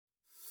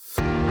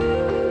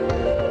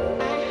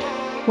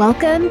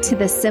Welcome to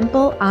the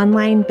Simple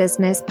Online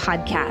Business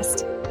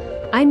Podcast.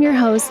 I'm your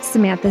host,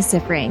 Samantha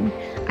Sifring.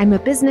 I'm a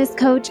business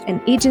coach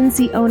and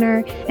agency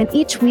owner, and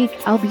each week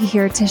I'll be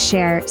here to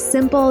share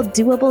simple,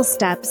 doable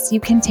steps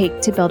you can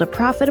take to build a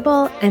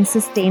profitable and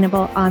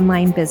sustainable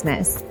online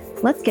business.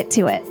 Let's get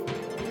to it.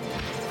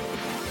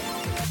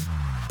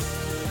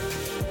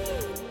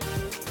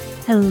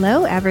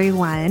 Hello,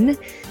 everyone.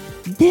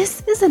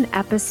 This is an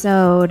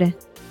episode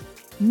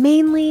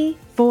mainly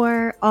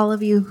for all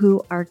of you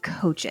who are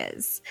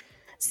coaches.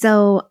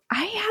 So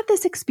I had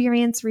this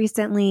experience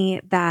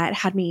recently that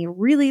had me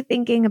really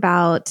thinking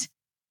about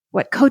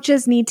what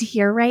coaches need to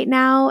hear right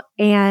now,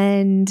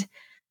 and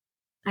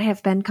I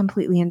have been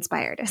completely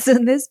inspired. So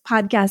this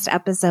podcast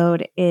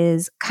episode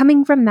is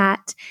coming from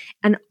that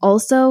and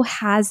also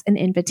has an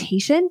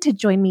invitation to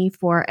join me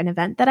for an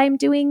event that I'm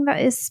doing that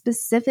is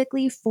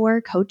specifically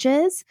for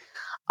coaches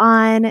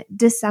on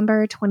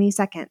December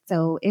 22nd.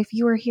 So if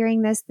you are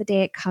hearing this the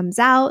day it comes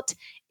out,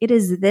 it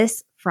is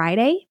this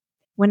Friday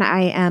when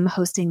I am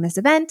hosting this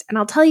event. And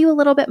I'll tell you a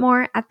little bit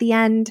more at the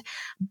end,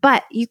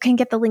 but you can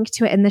get the link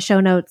to it in the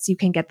show notes. You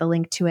can get the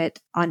link to it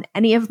on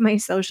any of my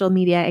social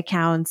media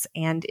accounts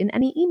and in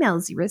any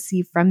emails you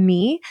receive from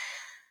me.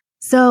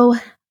 So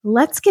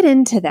let's get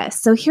into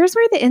this. So here's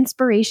where the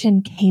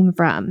inspiration came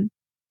from.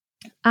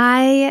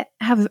 I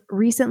have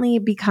recently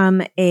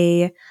become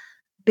a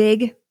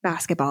big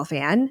basketball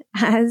fan,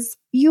 as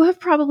you have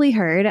probably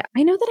heard.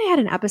 I know that I had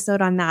an episode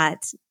on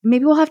that.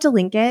 Maybe we'll have to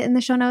link it in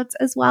the show notes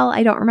as well.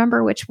 I don't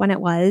remember which one it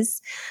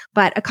was,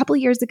 but a couple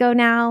years ago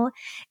now.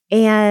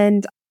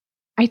 And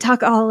I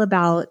talk all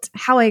about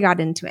how I got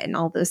into it and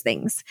all those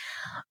things.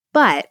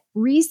 But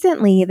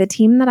recently, the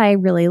team that I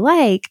really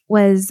like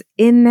was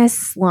in this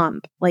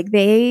slump. Like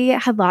they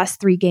had lost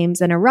 3 games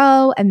in a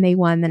row and they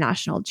won the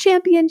national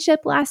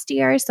championship last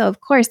year. So of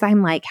course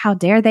I'm like, how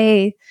dare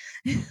they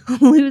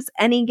lose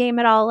any game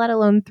at all, let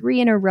alone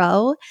 3 in a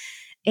row?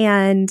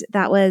 And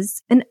that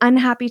was an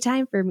unhappy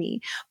time for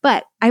me.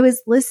 But I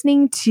was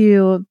listening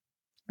to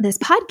this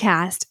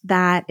podcast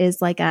that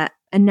is like a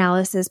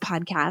analysis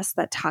podcast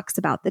that talks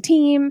about the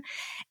team.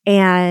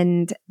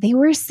 And they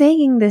were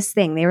saying this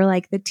thing. They were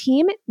like, the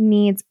team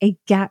needs a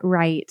get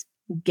right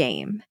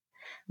game,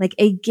 like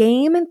a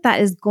game that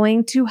is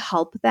going to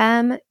help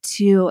them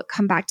to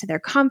come back to their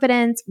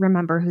confidence,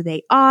 remember who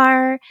they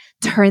are,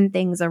 turn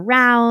things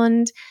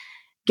around,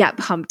 get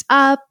pumped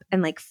up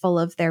and like full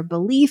of their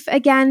belief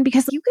again.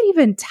 Because you could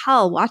even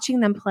tell watching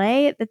them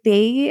play that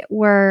they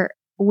were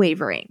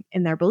wavering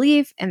in their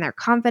belief and their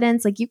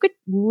confidence. Like you could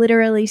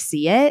literally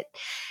see it.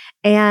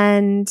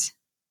 And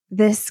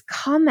this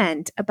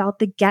comment about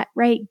the get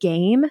right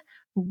game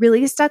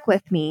really stuck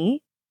with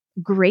me.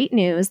 Great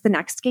news. The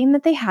next game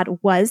that they had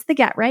was the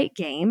get right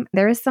game.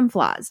 There is some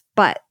flaws,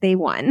 but they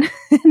won.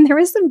 And there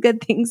was some good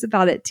things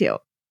about it too.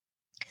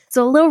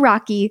 So a little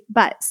rocky,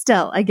 but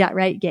still a get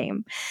right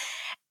game.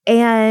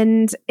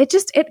 And it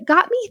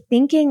got me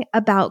thinking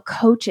about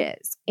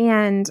coaches,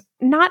 and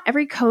not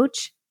every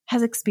coach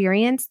has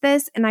experienced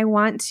this. And I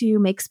want to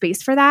make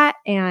space for that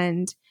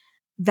and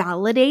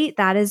validate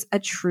that is a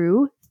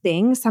true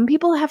thing. Some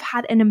people have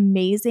had an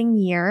amazing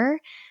year,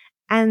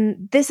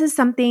 and this is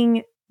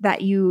something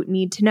that you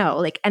need to know.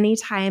 Like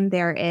anytime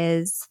there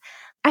is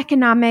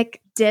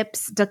economic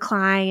dips,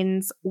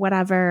 declines,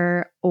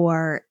 whatever,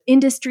 or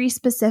industry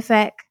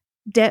specific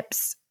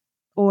dips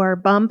or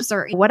bumps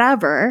or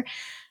whatever,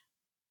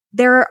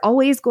 there are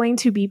always going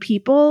to be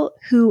people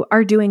who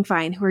are doing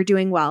fine, who are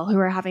doing well, who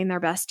are having their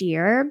best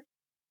year.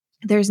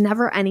 There's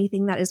never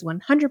anything that is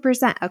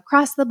 100%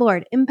 across the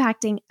board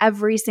impacting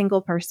every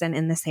single person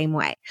in the same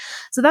way.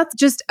 So that's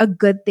just a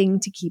good thing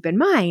to keep in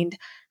mind.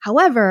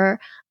 However,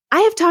 I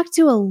have talked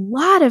to a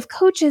lot of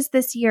coaches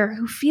this year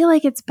who feel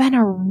like it's been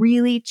a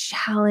really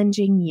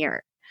challenging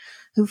year,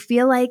 who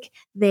feel like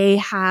they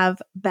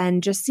have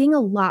been just seeing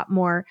a lot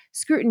more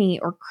scrutiny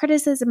or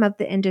criticism of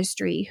the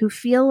industry, who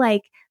feel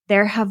like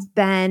there have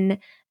been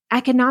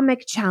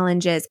economic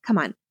challenges. Come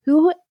on,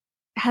 who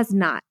has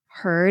not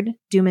heard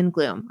doom and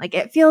gloom? Like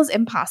it feels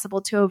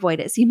impossible to avoid.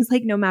 It seems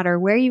like no matter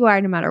where you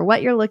are, no matter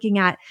what you're looking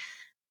at,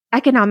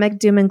 economic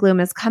doom and gloom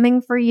is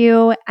coming for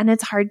you. And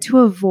it's hard to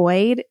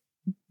avoid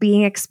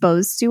being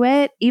exposed to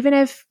it, even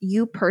if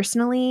you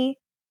personally,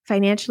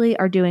 financially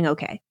are doing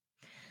okay.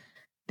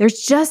 There's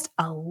just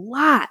a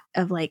lot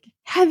of like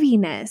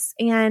heaviness,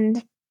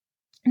 and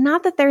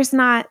not that there's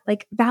not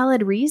like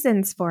valid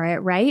reasons for it,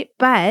 right?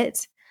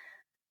 But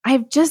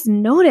I've just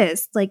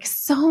noticed like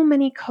so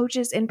many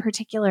coaches in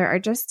particular are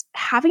just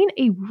having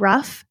a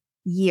rough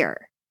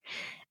year.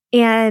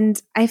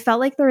 And I felt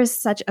like there is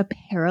such a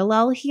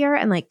parallel here,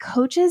 and like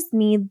coaches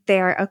need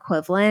their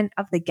equivalent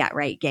of the get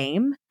right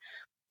game.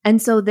 And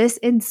so this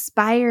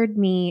inspired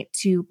me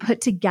to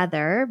put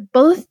together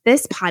both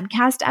this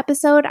podcast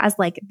episode as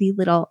like the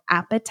little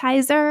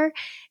appetizer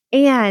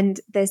and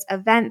this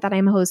event that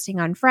I'm hosting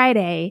on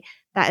Friday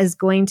that is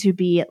going to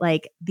be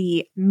like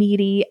the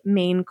meaty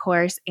main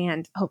course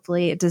and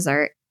hopefully a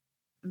dessert.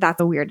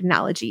 That's a weird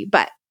analogy,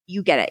 but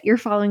you get it. You're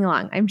following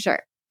along, I'm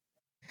sure.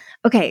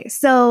 Okay,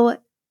 so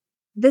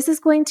this is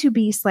going to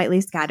be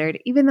slightly scattered.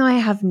 Even though I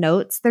have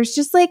notes, there's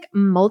just like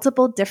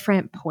multiple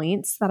different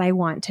points that I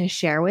want to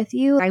share with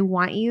you. I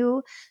want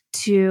you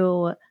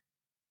to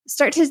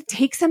start to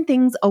take some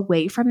things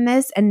away from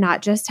this and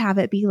not just have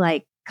it be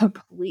like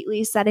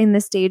completely setting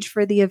the stage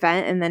for the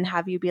event and then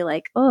have you be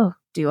like, oh,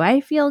 do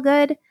I feel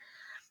good?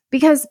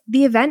 Because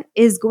the event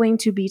is going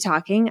to be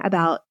talking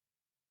about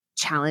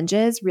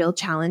challenges, real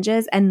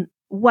challenges, and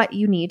what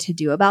you need to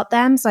do about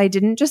them. So I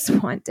didn't just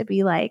want to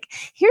be like,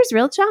 here's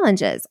real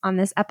challenges on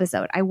this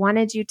episode. I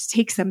wanted you to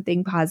take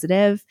something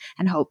positive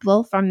and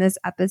hopeful from this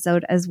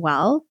episode as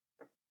well.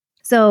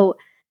 So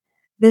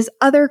this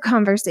other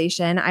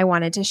conversation I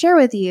wanted to share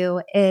with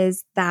you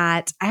is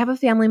that I have a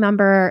family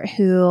member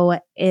who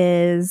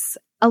is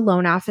a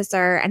loan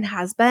officer and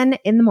has been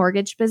in the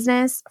mortgage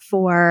business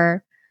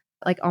for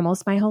like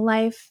almost my whole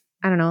life.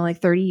 I don't know,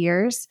 like 30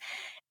 years.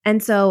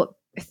 And so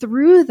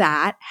through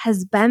that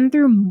has been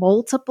through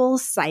multiple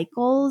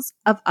cycles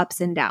of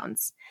ups and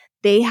downs.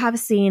 They have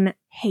seen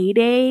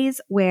heydays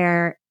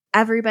where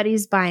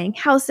everybody's buying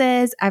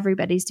houses,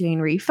 everybody's doing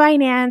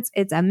refinance.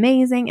 It's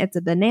amazing. It's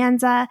a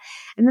bonanza.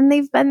 And then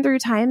they've been through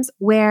times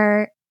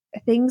where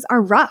things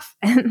are rough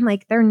and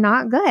like they're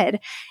not good.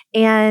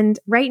 And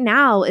right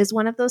now is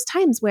one of those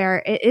times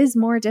where it is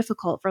more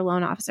difficult for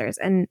loan officers.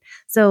 And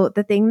so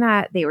the thing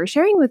that they were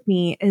sharing with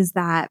me is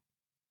that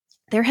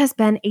there has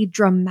been a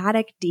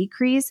dramatic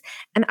decrease.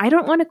 And I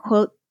don't want to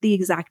quote the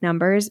exact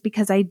numbers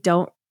because I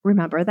don't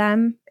remember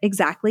them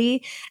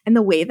exactly. And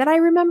the way that I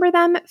remember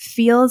them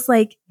feels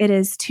like it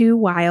is too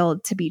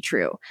wild to be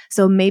true.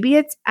 So maybe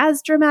it's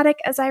as dramatic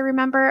as I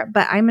remember,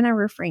 but I'm going to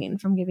refrain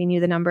from giving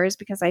you the numbers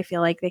because I feel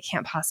like they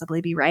can't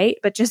possibly be right.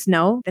 But just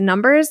know the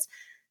numbers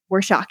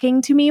were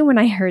shocking to me when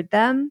I heard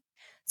them.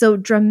 So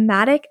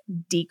dramatic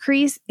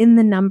decrease in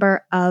the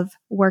number of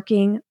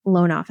working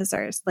loan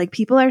officers. Like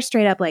people are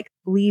straight up like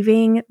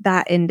leaving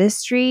that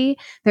industry.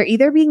 They're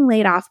either being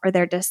laid off or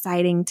they're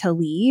deciding to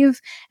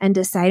leave and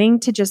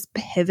deciding to just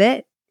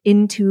pivot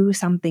into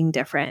something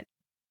different.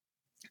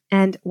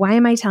 And why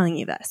am I telling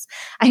you this?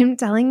 I am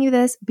telling you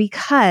this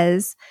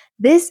because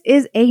this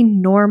is a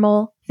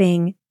normal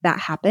thing that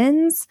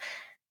happens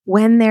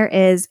when there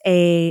is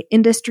a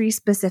industry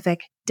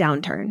specific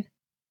downturn.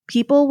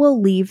 People will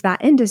leave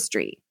that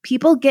industry.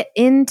 People get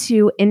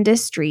into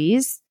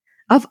industries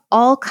of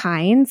all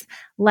kinds,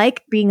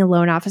 like being a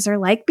loan officer,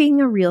 like being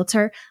a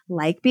realtor,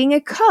 like being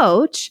a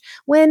coach,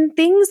 when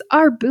things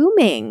are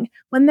booming,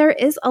 when there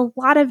is a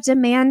lot of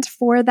demand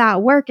for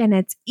that work and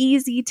it's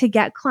easy to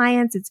get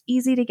clients, it's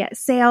easy to get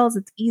sales,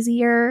 it's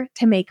easier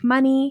to make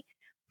money.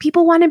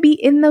 People want to be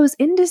in those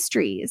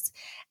industries.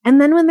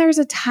 And then when there's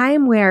a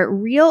time where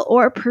real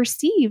or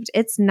perceived,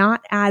 it's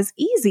not as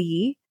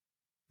easy,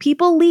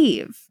 people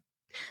leave.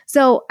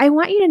 So I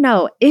want you to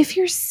know if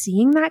you're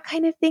seeing that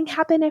kind of thing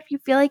happen, if you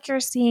feel like you're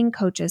seeing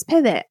coaches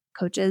pivot,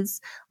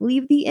 coaches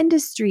leave the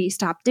industry,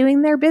 stop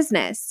doing their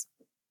business,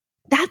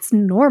 that's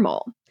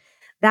normal.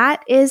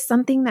 That is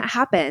something that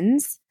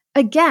happens.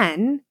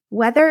 Again,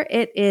 whether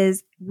it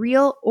is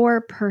real or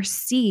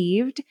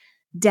perceived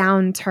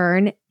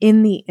downturn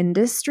in the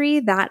industry,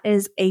 that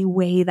is a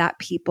way that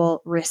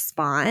people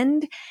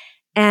respond.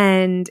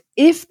 And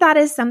if that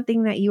is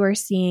something that you are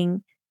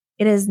seeing,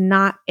 it is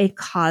not a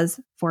cause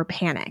for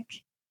panic.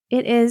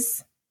 It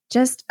is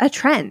just a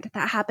trend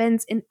that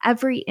happens in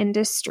every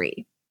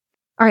industry.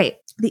 All right.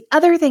 The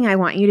other thing I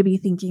want you to be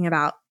thinking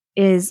about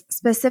is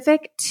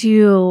specific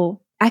to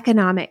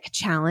economic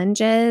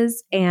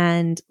challenges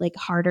and like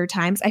harder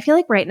times. I feel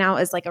like right now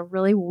is like a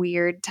really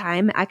weird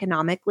time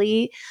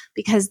economically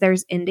because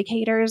there's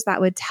indicators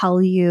that would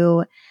tell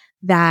you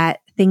that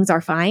things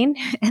are fine.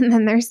 And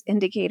then there's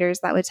indicators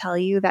that would tell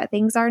you that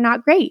things are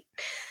not great.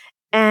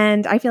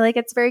 And I feel like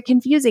it's very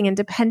confusing. And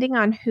depending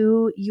on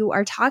who you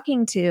are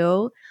talking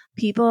to,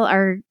 people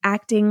are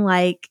acting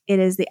like it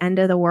is the end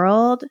of the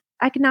world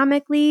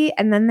economically.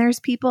 And then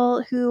there's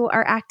people who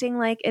are acting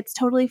like it's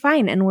totally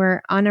fine and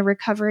we're on a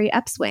recovery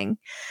upswing.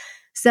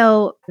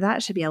 So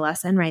that should be a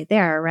lesson right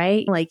there,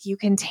 right? Like you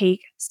can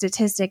take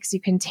statistics, you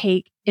can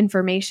take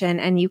information,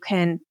 and you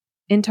can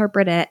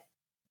interpret it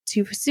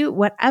to suit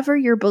whatever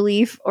your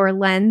belief or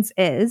lens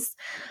is.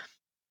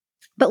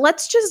 But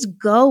let's just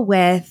go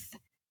with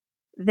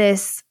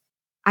this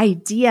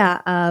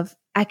idea of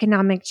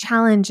economic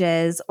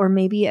challenges or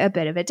maybe a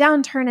bit of a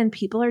downturn, and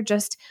people are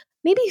just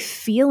maybe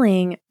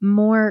feeling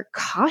more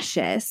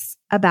cautious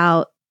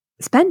about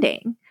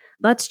spending.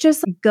 Let's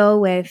just go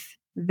with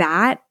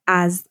that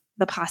as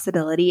the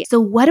possibility. So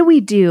what do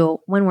we do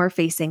when we're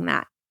facing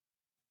that?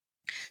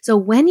 So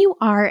when you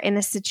are in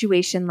a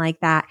situation like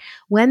that,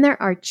 when there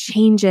are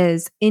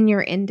changes in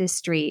your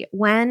industry,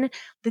 when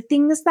the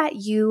things that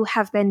you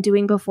have been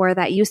doing before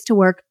that used to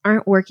work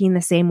aren't working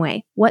the same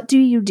way, what do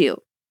you do?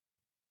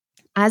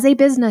 As a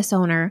business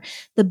owner,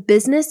 the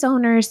business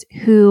owners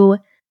who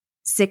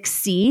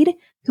succeed,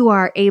 who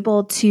are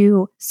able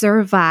to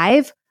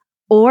survive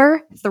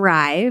or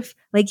thrive,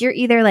 like you're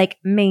either like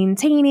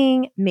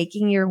maintaining,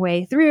 making your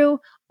way through,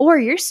 or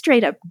you're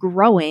straight up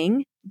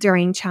growing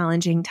during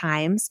challenging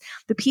times.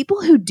 The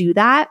people who do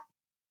that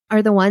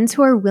are the ones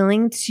who are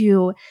willing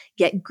to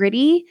get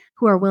gritty,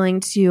 who are willing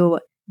to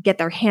get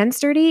their hands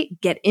dirty,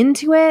 get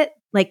into it,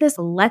 like this,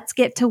 let's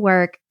get to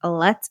work,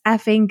 let's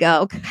effing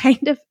go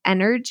kind of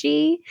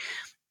energy,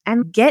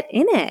 and get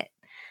in it.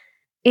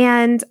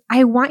 And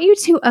I want you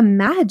to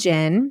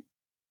imagine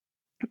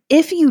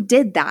if you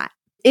did that,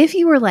 if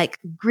you were like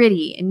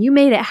gritty and you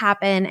made it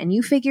happen and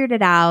you figured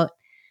it out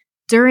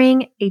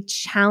during a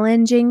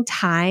challenging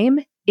time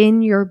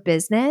in your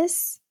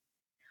business,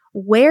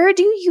 where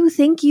do you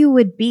think you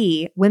would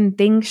be when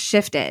things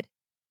shifted?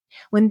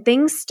 When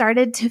things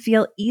started to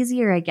feel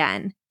easier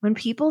again, when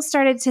people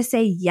started to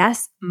say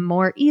yes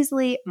more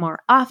easily, more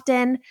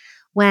often,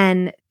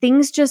 when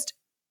things just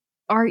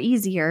are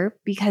easier,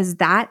 because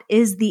that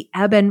is the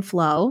ebb and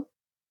flow.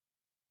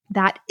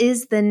 That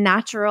is the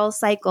natural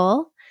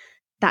cycle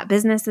that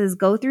businesses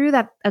go through,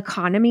 that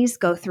economies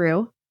go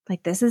through.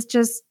 Like, this is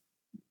just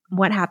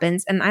what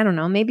happens. And I don't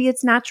know, maybe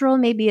it's natural,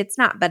 maybe it's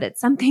not, but it's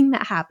something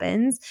that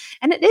happens.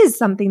 And it is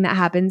something that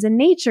happens in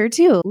nature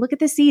too. Look at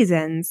the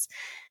seasons.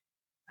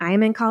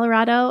 I'm in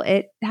Colorado.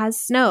 It has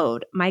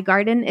snowed. My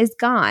garden is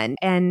gone.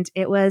 And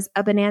it was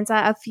a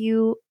bonanza a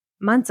few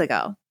months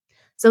ago.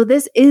 So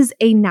this is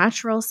a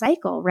natural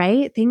cycle,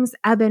 right? Things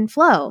ebb and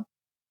flow.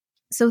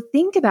 So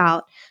think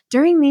about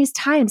during these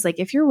times, like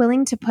if you're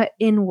willing to put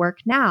in work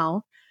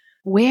now,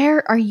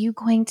 where are you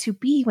going to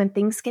be when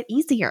things get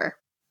easier?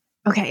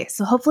 Okay,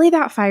 so hopefully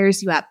that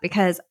fires you up,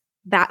 because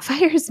that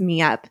fires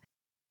me up.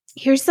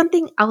 Here's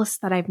something else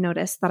that I've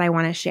noticed that I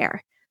want to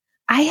share.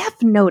 I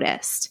have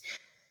noticed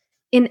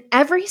in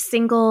every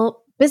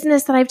single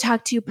business that I've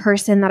talked to,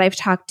 person that I've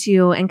talked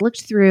to, and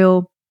looked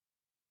through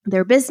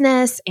their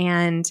business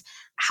and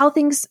how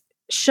things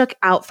shook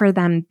out for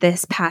them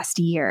this past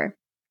year,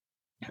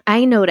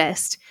 I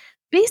noticed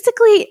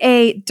basically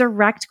a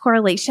direct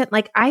correlation.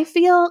 Like, I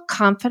feel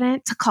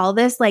confident to call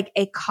this like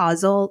a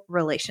causal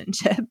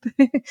relationship.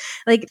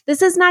 Like,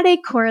 this is not a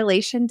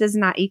correlation, does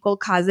not equal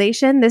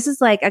causation. This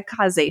is like a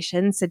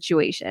causation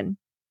situation.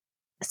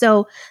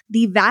 So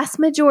the vast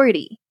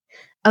majority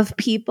of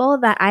people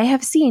that I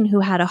have seen who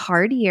had a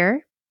hard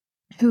year,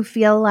 who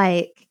feel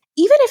like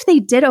even if they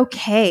did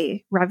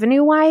okay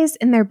revenue-wise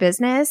in their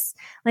business,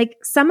 like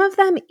some of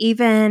them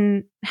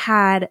even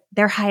had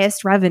their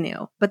highest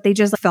revenue, but they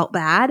just felt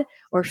bad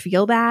or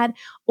feel bad,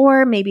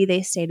 or maybe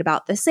they stayed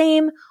about the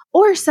same,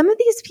 or some of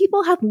these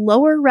people had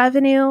lower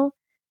revenue.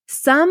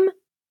 Some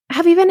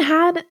have even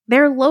had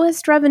their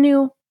lowest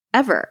revenue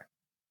ever.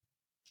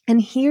 And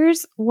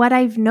here's what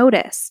I've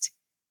noticed: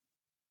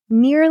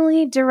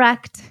 nearly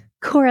direct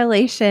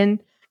correlation,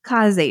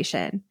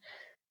 causation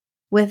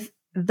with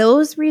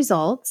those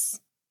results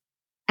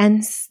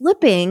and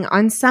slipping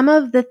on some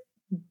of the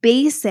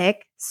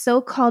basic,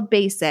 so-called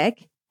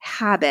basic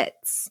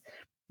habits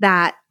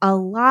that a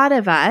lot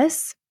of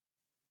us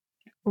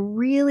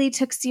really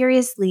took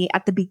seriously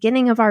at the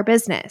beginning of our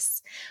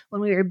business, when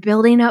we were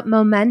building up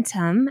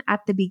momentum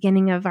at the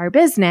beginning of our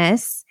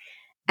business.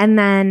 And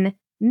then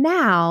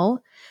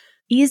now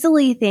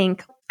easily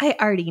think, I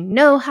already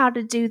know how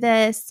to do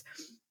this.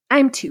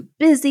 I'm too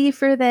busy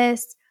for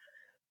this.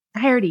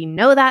 I already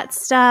know that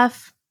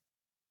stuff.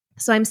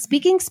 So I'm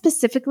speaking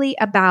specifically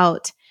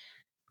about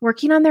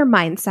working on their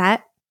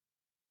mindset,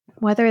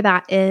 whether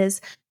that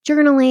is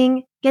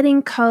journaling,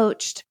 getting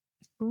coached,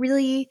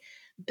 really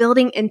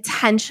building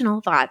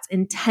intentional thoughts,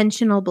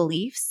 intentional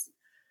beliefs,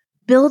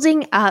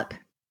 building up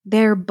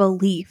their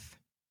belief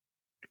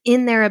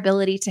in their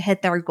ability to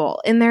hit their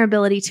goal, in their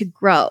ability to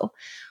grow,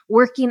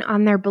 working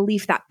on their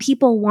belief that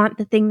people want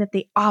the thing that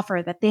they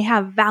offer, that they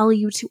have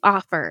value to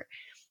offer,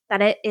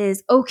 that it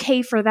is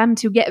okay for them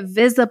to get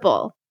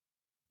visible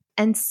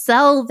and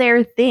sell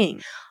their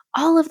thing.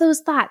 All of those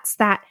thoughts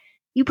that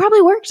you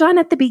probably worked on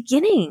at the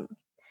beginning.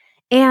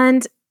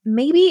 And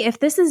maybe if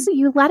this is,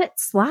 you let it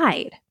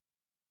slide.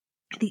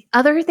 The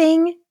other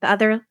thing, the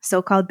other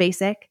so-called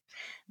basic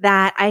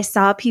that I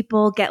saw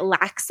people get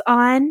lax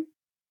on,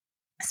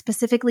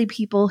 specifically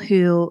people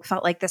who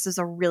felt like this was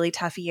a really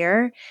tough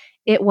year,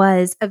 it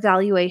was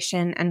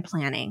evaluation and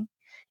planning.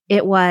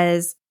 It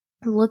was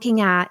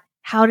looking at,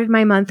 how did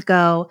my month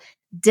go?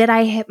 Did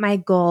I hit my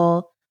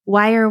goal?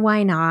 Why or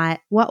why not?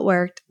 What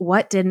worked?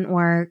 What didn't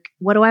work?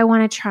 What do I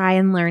want to try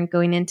and learn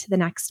going into the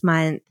next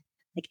month?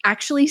 Like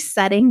actually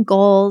setting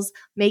goals,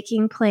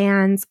 making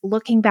plans,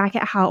 looking back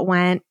at how it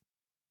went.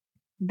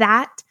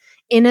 That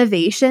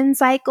innovation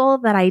cycle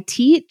that I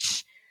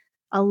teach,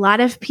 a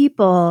lot of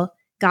people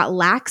got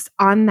lax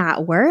on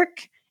that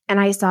work, and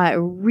I saw it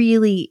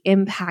really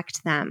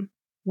impact them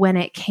when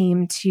it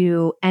came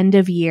to end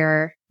of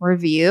year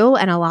review,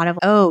 and a lot of,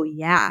 oh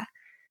yeah,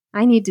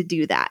 I need to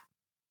do that.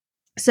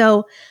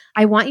 So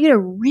I want you to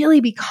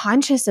really be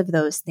conscious of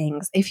those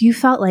things. If you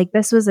felt like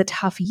this was a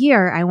tough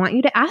year, I want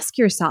you to ask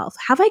yourself,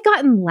 have I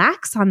gotten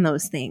lax on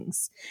those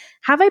things?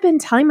 Have I been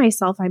telling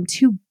myself I'm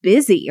too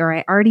busy, or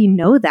I already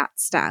know that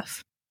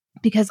stuff?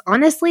 Because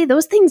honestly,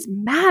 those things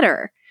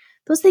matter.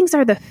 Those things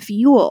are the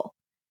fuel.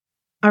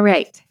 All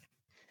right.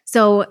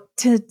 So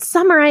to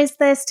summarize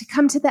this, to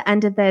come to the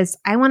end of this,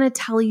 I want to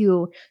tell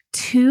you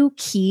 2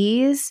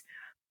 keys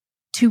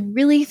to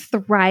really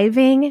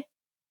thriving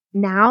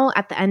now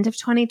at the end of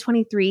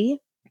 2023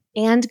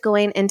 and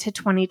going into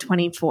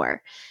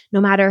 2024.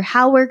 No matter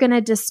how we're going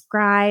to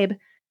describe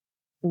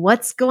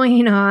what's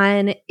going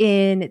on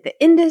in the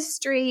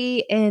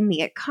industry, in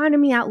the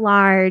economy at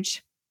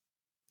large,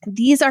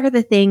 these are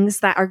the things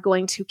that are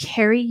going to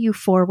carry you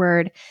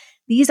forward.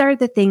 These are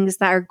the things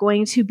that are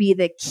going to be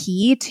the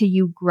key to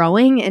you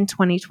growing in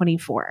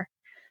 2024.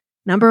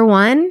 Number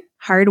one,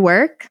 hard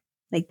work,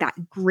 like that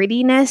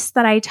grittiness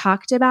that I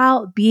talked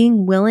about,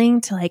 being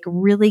willing to like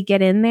really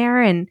get in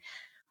there and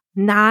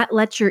not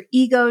let your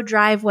ego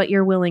drive what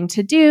you're willing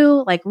to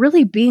do, like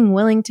really being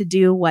willing to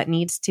do what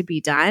needs to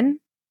be done.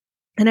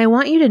 And I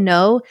want you to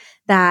know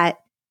that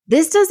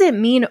this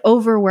doesn't mean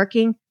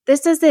overworking.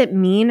 This doesn't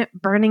mean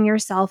burning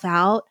yourself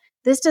out.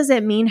 This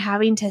doesn't mean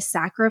having to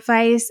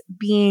sacrifice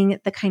being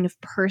the kind of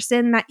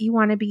person that you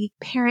want to be,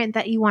 parent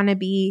that you want to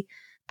be,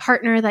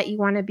 partner that you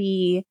want to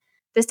be.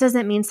 This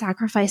doesn't mean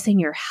sacrificing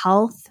your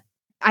health.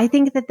 I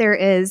think that there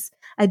is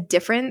a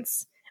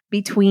difference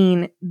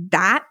between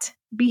that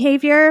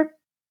behavior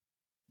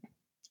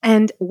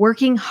and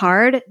working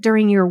hard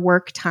during your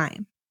work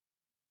time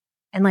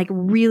and like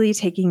really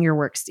taking your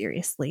work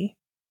seriously.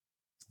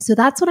 So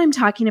that's what I'm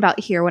talking about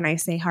here when I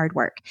say hard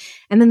work.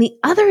 And then the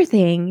other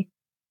thing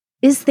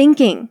is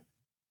thinking.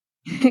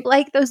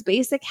 Like those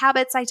basic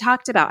habits I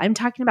talked about. I'm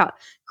talking about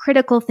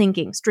critical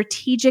thinking,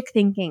 strategic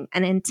thinking,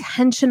 and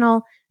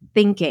intentional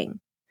thinking.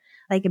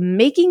 Like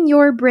making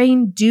your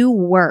brain do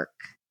work.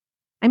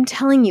 I'm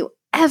telling you,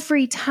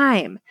 every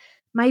time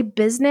my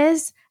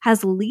business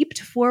has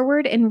leaped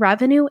forward in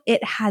revenue,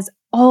 it has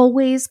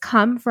always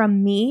come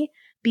from me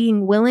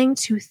being willing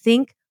to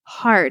think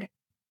hard,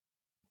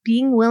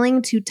 being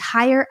willing to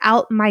tire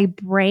out my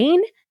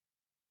brain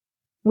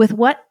with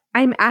what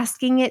I'm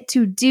asking it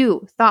to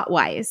do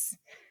thought-wise,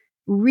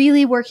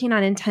 really working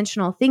on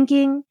intentional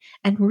thinking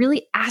and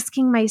really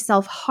asking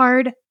myself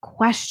hard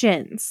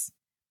questions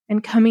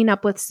and coming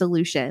up with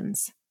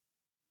solutions.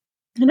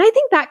 And I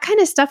think that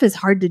kind of stuff is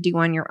hard to do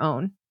on your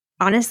own.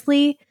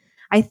 Honestly,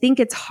 I think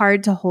it's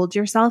hard to hold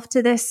yourself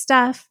to this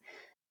stuff.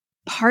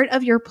 Part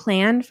of your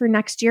plan for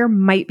next year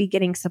might be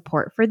getting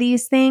support for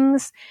these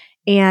things.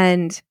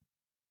 And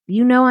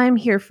you know I'm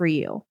here for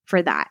you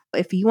for that.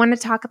 If you want to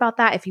talk about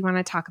that, if you want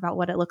to talk about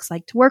what it looks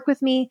like to work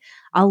with me,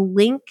 I'll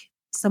link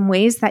some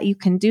ways that you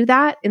can do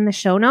that in the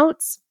show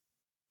notes.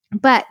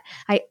 But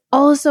I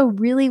also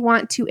really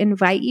want to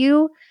invite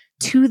you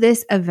to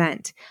this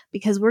event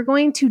because we're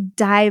going to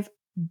dive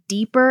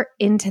deeper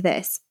into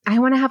this. I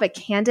want to have a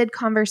candid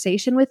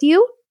conversation with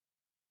you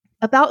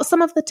about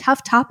some of the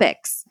tough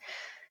topics.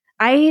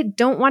 I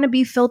don't want to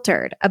be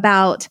filtered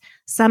about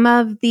some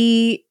of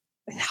the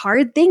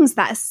hard things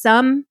that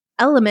some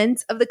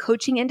elements of the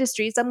coaching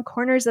industry, some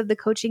corners of the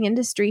coaching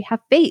industry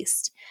have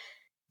faced.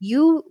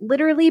 You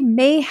literally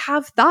may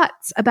have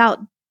thoughts about,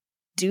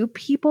 do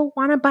people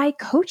want to buy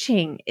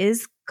coaching?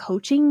 Is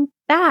coaching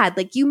bad?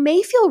 Like you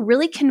may feel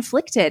really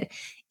conflicted,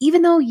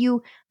 even though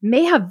you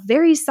may have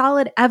very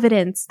solid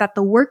evidence that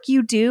the work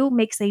you do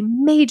makes a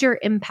major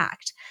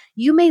impact.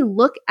 You may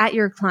look at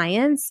your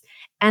clients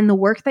and the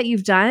work that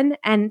you've done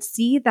and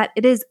see that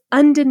it is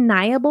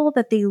undeniable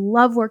that they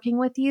love working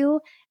with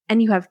you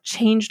and you have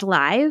changed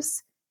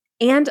lives.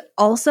 And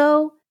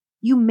also,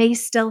 you may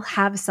still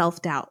have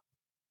self-doubt.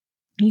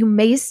 You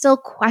may still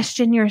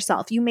question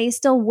yourself. You may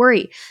still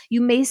worry.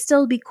 You may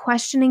still be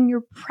questioning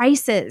your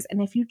prices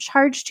and if you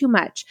charge too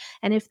much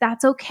and if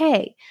that's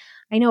okay.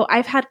 I know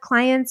I've had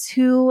clients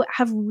who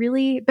have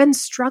really been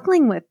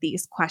struggling with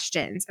these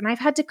questions, and I've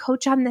had to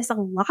coach on this a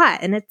lot.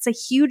 And it's a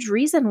huge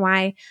reason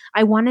why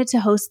I wanted to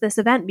host this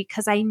event,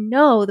 because I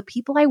know the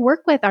people I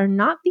work with are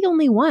not the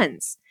only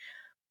ones,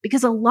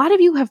 because a lot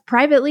of you have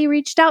privately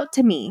reached out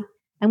to me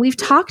and we've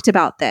talked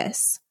about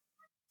this.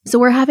 So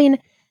we're having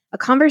a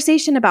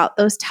conversation about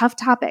those tough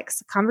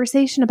topics, a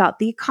conversation about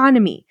the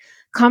economy,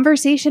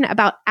 conversation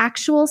about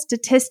actual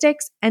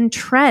statistics and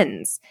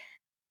trends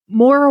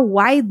more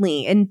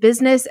widely in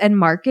business and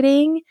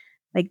marketing.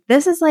 Like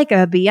this is like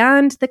a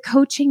beyond the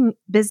coaching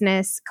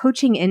business,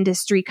 coaching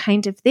industry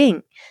kind of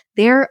thing.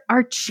 There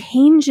are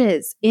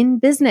changes in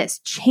business,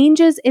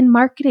 changes in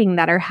marketing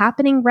that are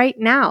happening right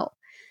now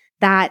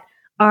that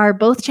are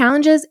both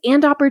challenges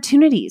and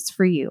opportunities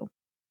for you.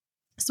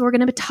 So we're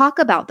going to talk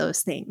about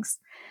those things.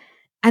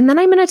 And then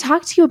I'm going to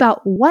talk to you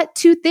about what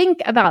to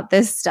think about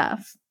this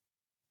stuff.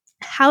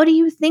 How do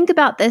you think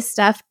about this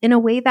stuff in a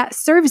way that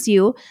serves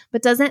you,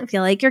 but doesn't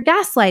feel like you're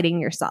gaslighting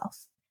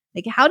yourself?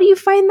 Like, how do you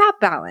find that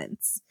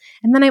balance?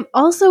 And then I'm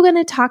also going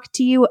to talk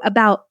to you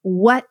about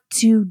what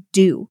to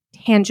do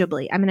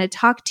tangibly. I'm going to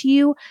talk to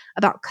you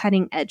about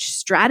cutting edge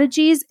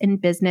strategies in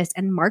business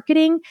and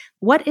marketing.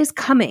 What is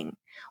coming?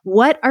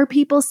 What are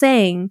people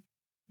saying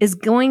is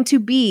going to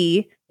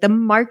be the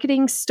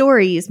marketing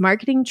stories,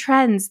 marketing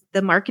trends,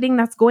 the marketing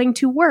that's going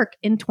to work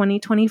in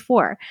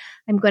 2024?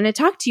 I'm going to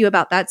talk to you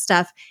about that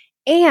stuff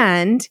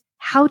and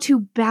how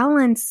to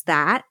balance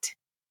that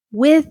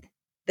with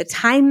the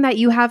time that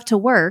you have to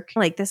work.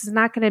 Like, this is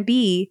not going to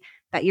be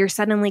that you're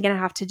suddenly going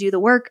to have to do the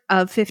work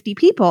of 50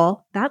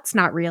 people. That's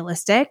not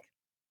realistic.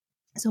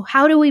 So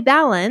how do we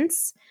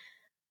balance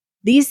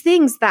these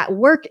things that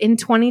work in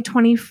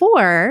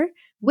 2024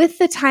 with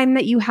the time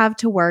that you have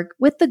to work,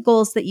 with the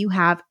goals that you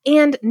have,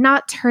 and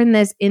not turn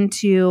this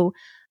into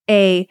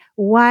a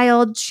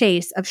wild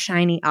chase of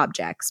shiny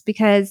objects?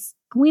 Because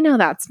we know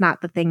that's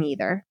not the thing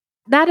either.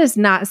 That is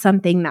not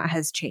something that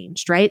has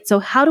changed, right? So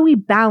how do we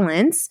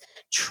balance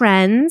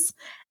trends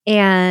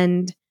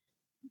and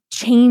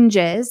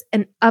changes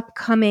and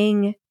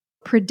upcoming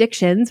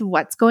predictions of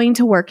what's going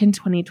to work in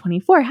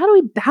 2024? How do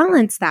we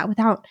balance that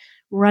without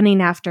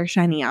running after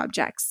shiny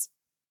objects?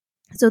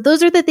 So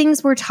those are the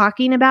things we're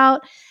talking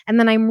about. And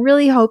then I'm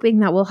really hoping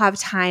that we'll have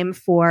time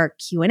for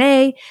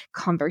Q&A,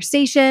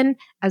 conversation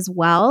as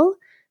well.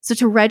 So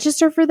to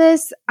register for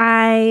this,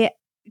 I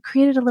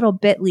created a little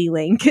bit.ly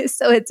link.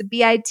 So it's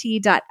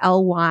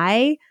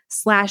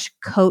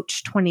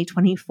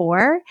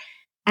bit.ly/coach2024.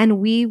 And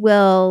we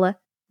will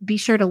be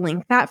sure to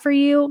link that for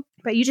you.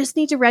 But you just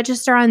need to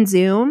register on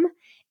Zoom,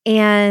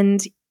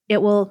 and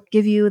it will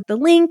give you the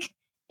link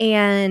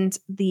and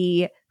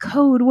the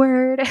code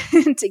word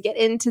to get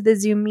into the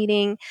Zoom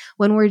meeting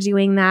when we're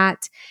doing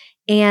that.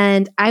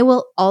 And I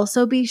will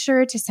also be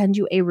sure to send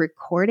you a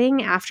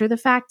recording after the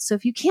fact. So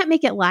if you can't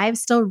make it live,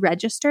 still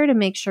register to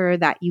make sure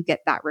that you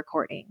get that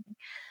recording.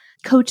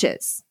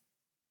 Coaches,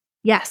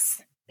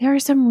 yes, there are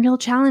some real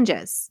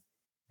challenges.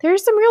 There are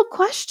some real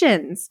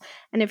questions.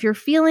 And if you're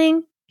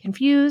feeling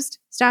confused,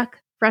 stuck,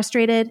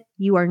 frustrated,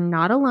 you are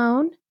not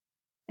alone.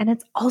 And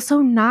it's also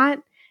not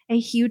a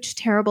huge,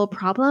 terrible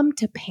problem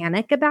to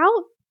panic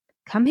about.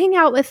 Come hang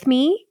out with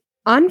me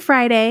on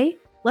Friday.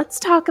 Let's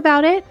talk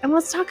about it, and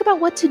let's talk about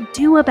what to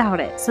do about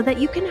it so that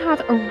you can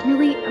have a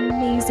really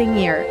amazing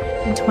year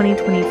in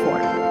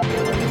 2024.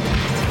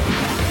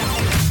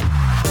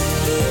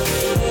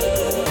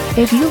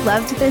 If you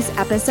loved this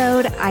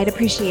episode, I'd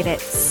appreciate it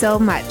so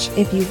much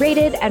if you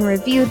rated and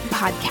reviewed the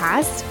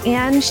podcast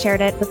and shared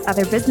it with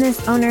other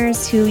business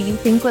owners who you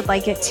think would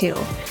like it too.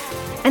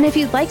 And if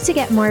you'd like to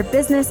get more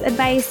business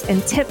advice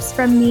and tips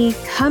from me,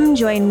 come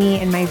join me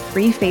in my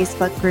free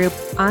Facebook group,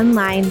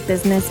 Online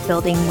Business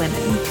Building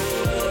Women.